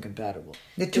sometimes incompatible.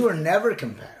 The two are never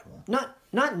compatible. Not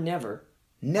never.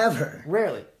 Never.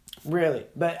 Rarely.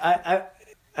 But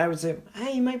I would say,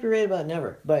 hey, you might be right about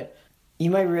never. But you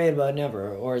might be right about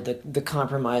never, or the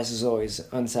compromise is always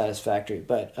unsatisfactory.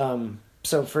 But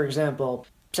so for example,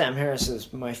 Sam Harris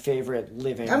is my favorite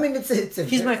living. I mean,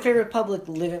 he's my favorite public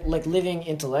living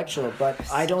intellectual. But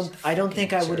I don't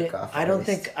think I would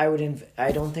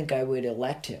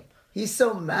elect him. He's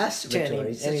so masturbatory.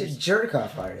 He's such a jerk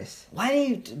off artist. Why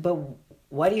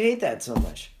do you hate that so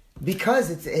much? Because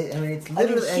it's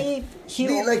literally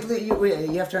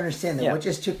you have to understand that what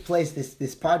just took place,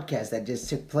 this podcast that just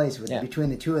took place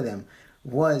between the two of them,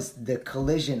 was the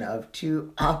collision of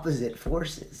two opposite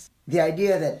forces. The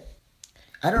idea that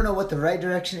I don't know what the right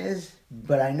direction is,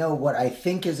 but I know what I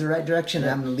think is the right direction,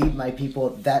 and I'm going to lead my people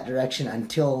that direction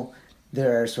until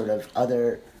there are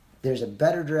there's a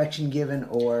better direction given,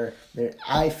 or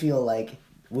I feel like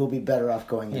we'll be better off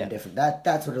going in a different.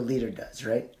 That's what a leader does,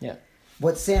 right? Yeah.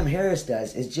 What Sam Harris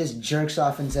does is just jerks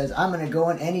off and says, "I'm going to go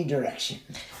in any direction."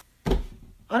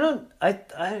 I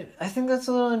think that's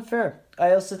a little unfair.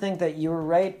 I also think that you were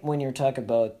right when you were talking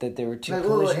about that there were two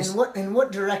collisions. In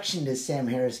what direction does Sam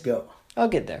Harris go? I'll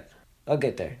get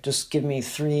there. Just give me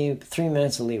three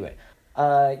minutes of leeway.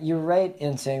 You're right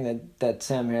in saying that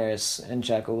Sam Harris and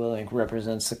Jocko Willink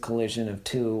represents the collision of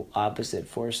two opposite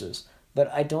forces.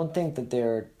 But I don't think that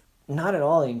they're not at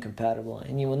all incompatible.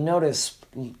 And you will notice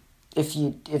if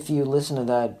you listen to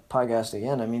that podcast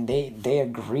again, I mean they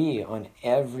agree on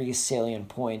every salient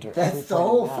point. That's the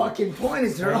whole fucking point.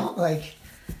 Is they're all like,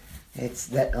 it's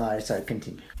that. Oh, sorry,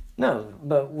 continue. No,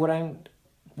 but what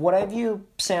I view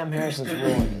Sam Harris's role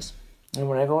in is, and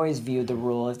what I've always viewed the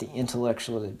role of the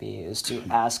intellectual to be, is to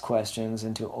ask questions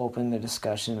and to open the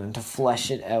discussion and to flesh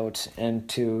it out and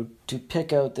to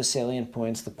pick out the salient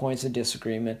points, the points of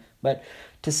disagreement. But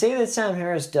to say that Sam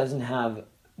Harris doesn't have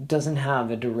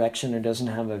a direction or doesn't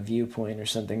have a viewpoint or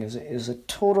something is a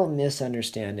total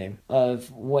misunderstanding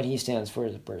of what he stands for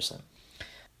as a person.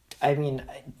 I mean,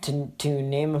 to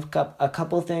name a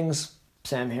couple things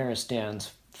Sam Harris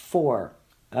stands for,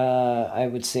 I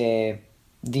would say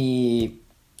the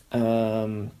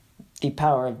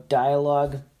power of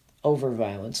dialogue over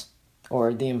violence,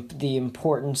 or the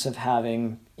importance of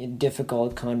having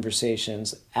difficult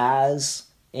conversations as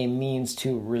a means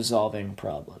to resolving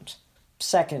problems.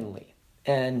 Secondly,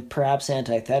 and perhaps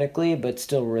antithetically, but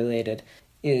still related,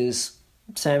 is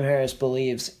Sam Harris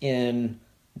believes in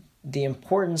the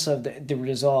importance of the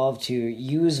resolve to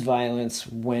use violence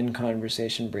when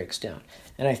conversation breaks down.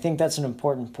 And I think that's an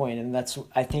important point, and that's,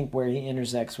 I think, where he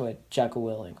intersects with Jocko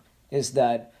Willink, is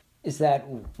that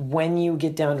when you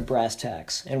get down to brass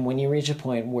tacks, and when you reach a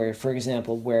point where, for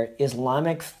example, where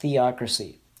Islamic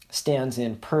theocracy stands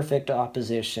in perfect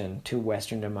opposition to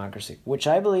Western democracy, which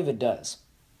I believe it does,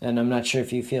 and I'm not sure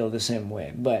if you feel the same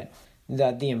way, but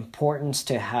that the importance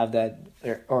to have that,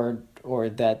 or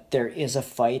that there is a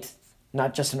fight,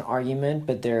 not just an argument,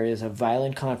 but there is a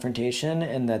violent confrontation,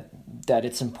 and that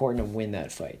it's important to win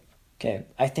that fight. Okay,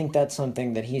 I think that's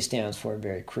something that he stands for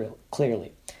very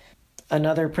clearly.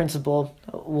 Another principle,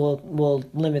 we'll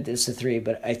limit this to 3,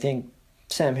 but I think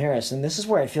Sam Harris, and this is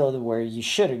where I feel where you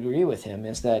should agree with him,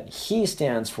 is that he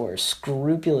stands for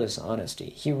scrupulous honesty.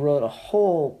 He wrote a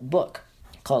whole book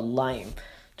called Lying,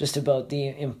 just about the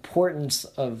importance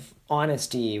of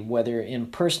honesty, whether in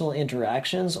personal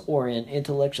interactions or in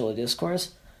intellectual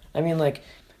discourse. I mean, like,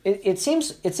 it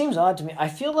seems odd to me. I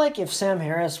feel like if Sam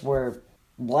Harris were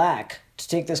black, to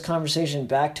take this conversation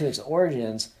back to its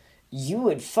origins, you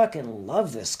would fucking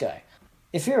love this guy.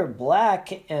 If you're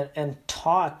black and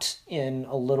talked in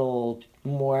a little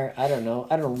more, I don't know,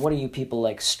 what do you people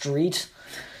like, street?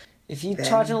 If you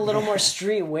talked in a little more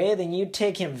street way, then you'd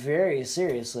take him very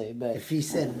seriously. But if he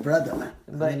said brother,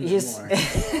 but he's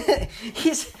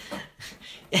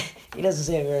he doesn't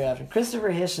say it very often.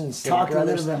 Christopher Hitchens said talk a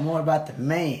little bit more about the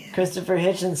man. Christopher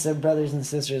Hitchens said brothers and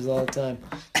sisters all the time,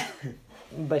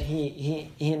 but he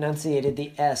enunciated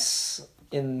the S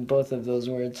in both of those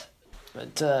words.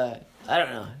 But I don't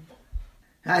know.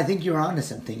 I think you were onto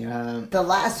something. The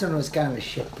last one was kind of a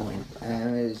shit point.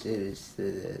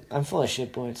 I'm full of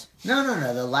shit points. No.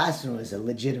 The last one was a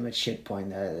legitimate shit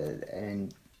point,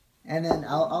 and then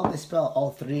I'll dispel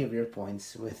all 3 of your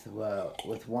points with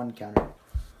one counter.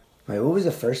 Wait, what was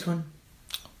the first one?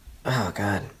 Oh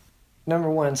God. Number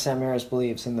 1, Sam Harris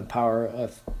believes in the power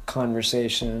of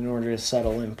conversation in order to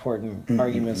settle important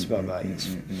arguments about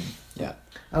values. Yeah.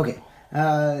 Okay.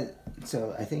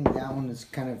 So I think that one was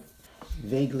kind of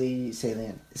vaguely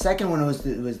salient. The second one was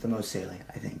the most salient,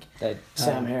 I think. That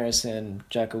Sam Harris and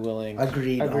Jocko Willink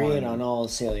agreed on all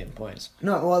salient points.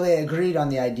 No, well, they agreed on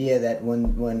the idea that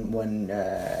when what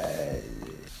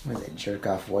is it, jerk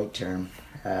off white term,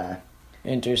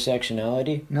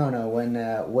 Intersectionality. No.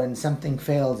 When something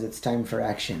fails, it's time for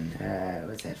action.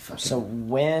 What's that fucking? So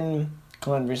when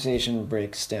conversation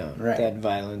breaks down, Right. that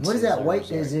violence. What is that a white?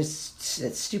 resort. Is this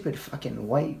that stupid fucking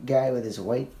white guy with his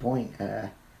white point?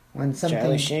 When something.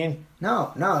 Charlie Sheen?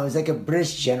 No, it was like a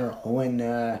British general. When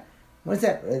what is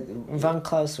that? Von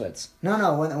Clausewitz.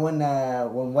 No.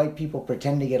 When white people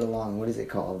pretend to get along, what is it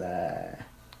called?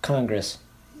 Congress.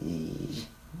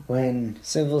 When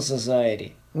Civil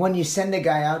society. When you send a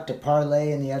guy out to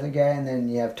parlay and the other guy, and then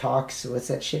you have talks. What's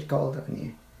that shit called? When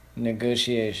you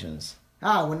Negotiations.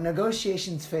 when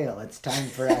negotiations fail, it's time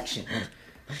for action.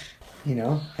 You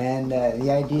know, and the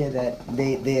idea that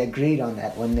they agreed on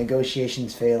that. When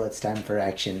negotiations fail, it's time for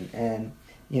action. And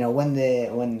you know, when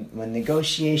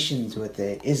negotiations with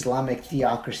the Islamic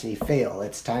theocracy fail,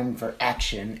 it's time for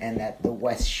action, and that the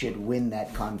West should win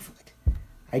that conflict.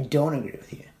 I don't agree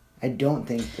with you. I don't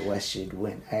think the West should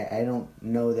win. I don't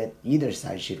know that either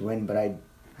side should win, but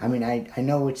I mean, I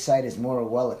know which side is more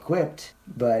well-equipped,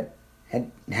 but it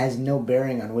has no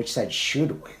bearing on which side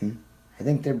should win. I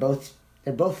think they're both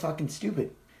fucking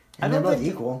stupid. And they're both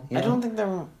equal. You know?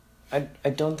 I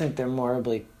don't think they're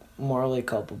morally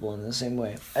culpable in the same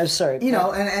way. I'm sorry. You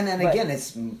know, and again,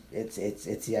 it's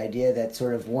the idea that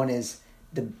sort of one is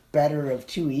the better of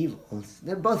two evils.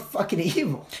 They're both fucking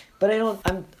evil. But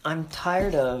I'm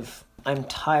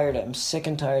sick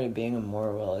and tired of being a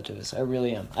moral relativist. I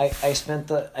really am. I spent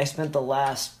the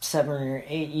last 7 or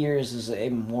 8 years as a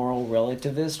moral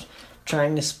relativist,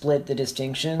 trying to split the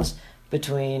distinctions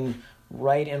between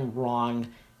right and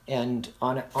wrong, and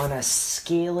on a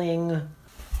scaling,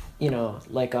 you know,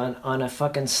 like on a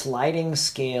fucking sliding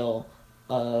scale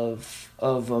of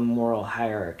a moral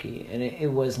hierarchy. And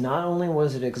it was, not only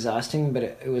was it exhausting, but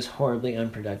it was horribly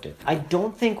unproductive. I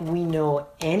don't think we know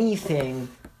anything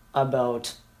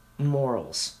about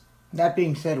morals. That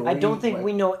being said, I don't think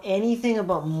we know anything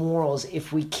about morals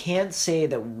if we can't say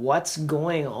that what's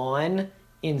going on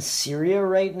in Syria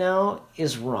right now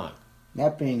is wrong.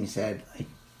 That being said, like,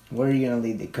 where are you going to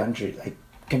lead the country? Like,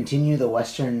 continue the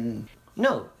Western...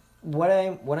 No, what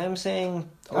I'm saying...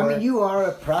 I mean, you are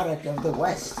a product of the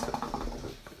West.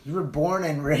 You were born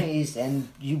and raised, and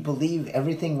you believe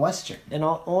everything Western. And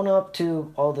I'll own up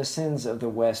to all the sins of the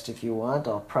West if you want.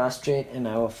 I'll prostrate and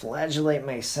I will flagellate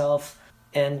myself,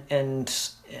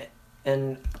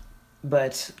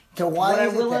 but so why what I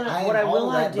is will it that I am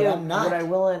all that, but I'm not?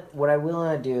 What I will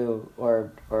not do,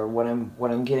 or what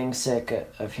I'm getting sick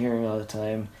of hearing all the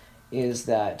time, is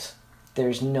that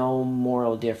there's no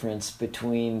moral difference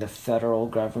between the federal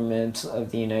government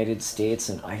of the United States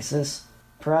and ISIS.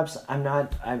 Perhaps I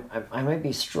might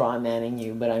be straw manning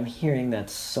you, but I'm hearing that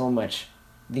so much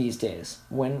these days.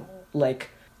 When, like,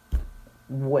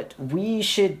 what we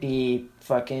should be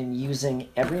fucking using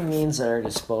every means at our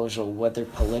disposal, whether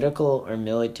political or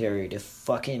military, to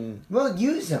fucking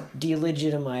use them,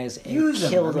 delegitimize and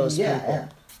kill those people.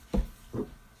 Yeah.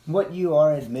 What you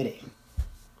are admitting,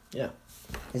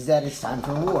 is that it's time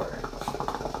for war.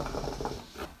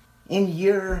 In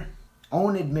your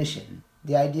own admission,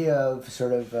 the idea of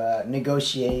sort of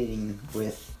negotiating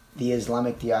with the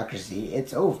Islamic theocracy,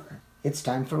 it's over. It's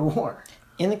time for war.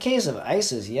 In the case of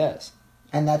ISIS, yes.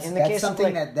 And that's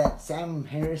something that Sam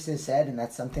Harris has said, and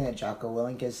that's something that Jocko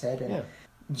Willink has said, and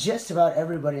just about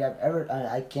everybody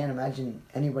I can't imagine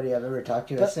anybody I've ever talked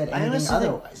to has said anything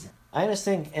otherwise. I just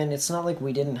think, and it's not like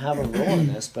we didn't have a role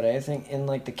in this, but I think in,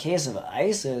 like, the case of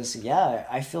ISIS,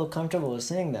 I feel comfortable with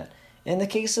saying that. In the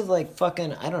case of, like,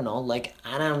 fucking, I don't know, like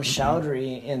Anam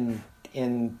Chowdhury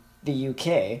in the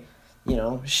UK, you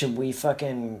know, should we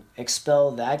fucking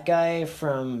expel that guy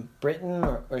from Britain,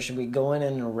 or should we go in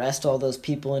and arrest all those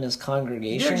people in his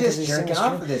congregation? You're just jerking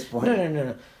off at this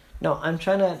point. No, I'm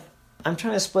trying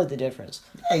to split the difference.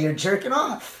 Yeah, you're jerking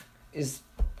off.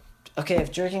 Okay,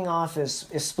 if jerking off is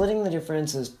splitting the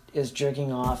difference is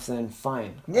jerking off, then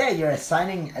fine. Yeah, you're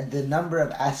assigning the number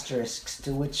of asterisks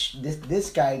to which this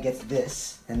guy gets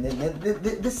this, and then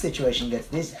this situation gets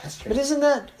this asterisk. But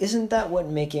isn't that what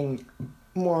making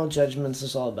moral judgments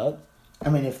is all about? I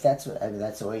mean, if that's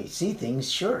the way you see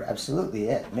things, sure, absolutely,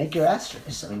 yeah. Make your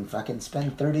asterisks. I mean, fucking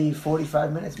spend 30,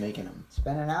 45 minutes making them.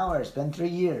 Spend an hour, spend 3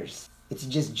 years. It's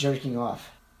just jerking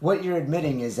off. What you're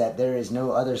admitting is that there is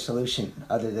no other solution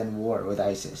other than war with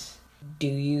ISIS. Do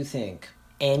you think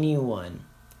anyone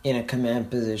in a command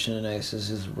position in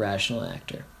ISIS is a rational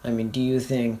actor? I mean, do you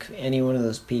think any one of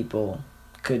those people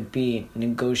could be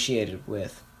negotiated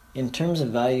with in terms of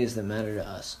values that matter to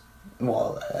us?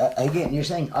 Well, again, you're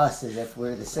saying us as if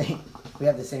we're the same. We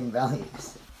have the same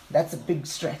values. That's a big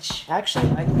stretch.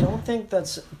 Actually, I don't think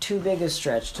that's too big a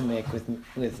stretch to make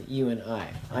with you and I.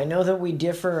 I know that we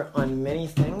differ on many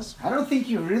things. I don't think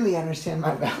you really understand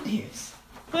my values.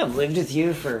 I've lived with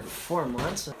you for 4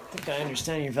 months. I think I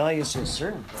understand your values to a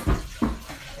certain point.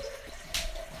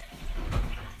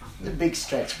 It's a big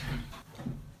stretch.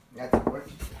 That's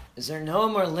important. Is there no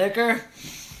more liquor?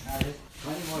 There's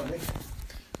plenty more liquor.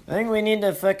 I think we need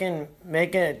to fucking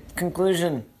make a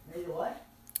conclusion. Hey, what?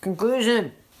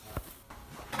 Conclusion!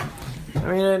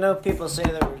 I mean, I know people say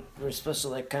that we're supposed to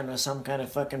like kind of some kind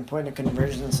of fucking point of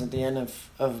convergence at the end of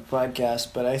a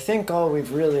podcast, but I think all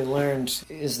we've really learned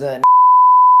is that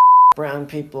brown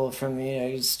people from the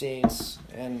United States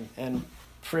and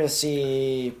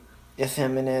prissy,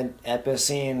 effeminate,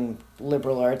 epicene,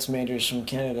 liberal arts majors from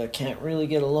Canada can't really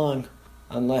get along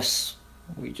unless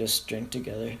we just drink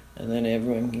together and then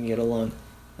everyone can get along.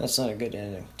 That's not a good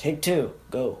ending. Take 2.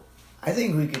 Go. I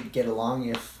think we could get along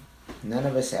if none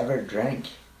of us ever drank.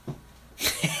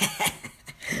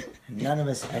 None of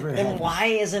us ever Then had. why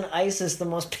isn't ISIS the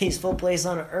most peaceful place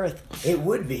on earth? It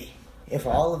would be if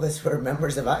all of us were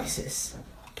members of ISIS.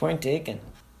 Point taken.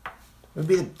 It would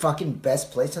be the fucking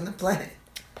best place on the planet.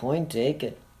 Point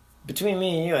taken. Between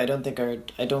me and you, I don't think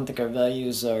our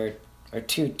values are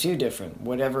too different.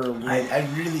 Whatever.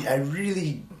 I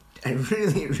really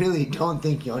don't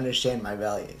think you understand my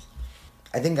values.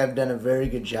 I think I've done a very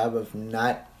good job of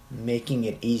not making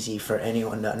it easy for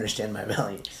anyone to understand my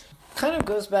values. Kind of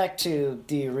goes back to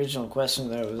the original question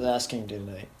that I was asking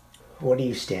tonight. What do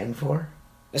you stand for?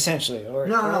 Essentially, or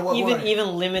what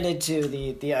even limited to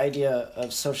the idea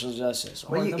of social justice.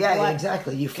 Or Well,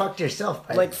 exactly. You fucked yourself.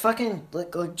 By like fucking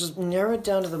like just narrow it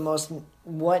down to the most.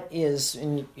 What is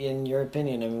in your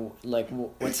opinion? I mean, like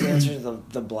what's the answer to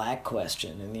the black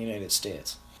question in the United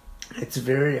States? It's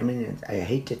very. I mean, I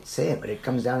hate to say it, but it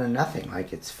comes down to nothing.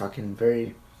 Like it's fucking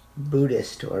very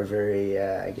Buddhist or very,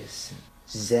 I guess,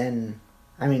 Zen.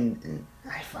 I mean,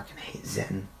 I fucking hate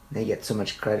Zen. They get so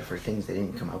much credit for things they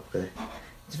didn't come up with.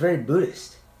 It's very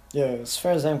Buddhist. Yeah, as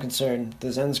far as I'm concerned,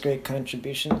 the Zen's great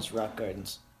contribution is rock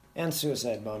gardens and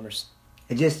suicide bombers.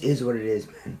 It just is what it is,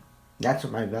 man. That's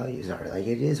what my values are. Like,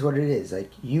 it is what it is.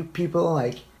 Like, you people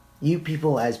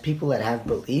as people that have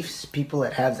beliefs, people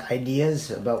that have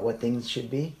ideas about what things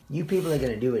should be, you people are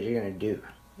going to do what you're going to do.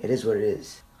 It is what it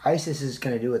is. ISIS is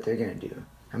going to do what they're going to do.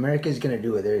 America's going to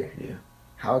do what they're going to do.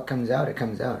 How it comes out, it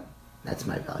comes out. That's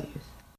my values.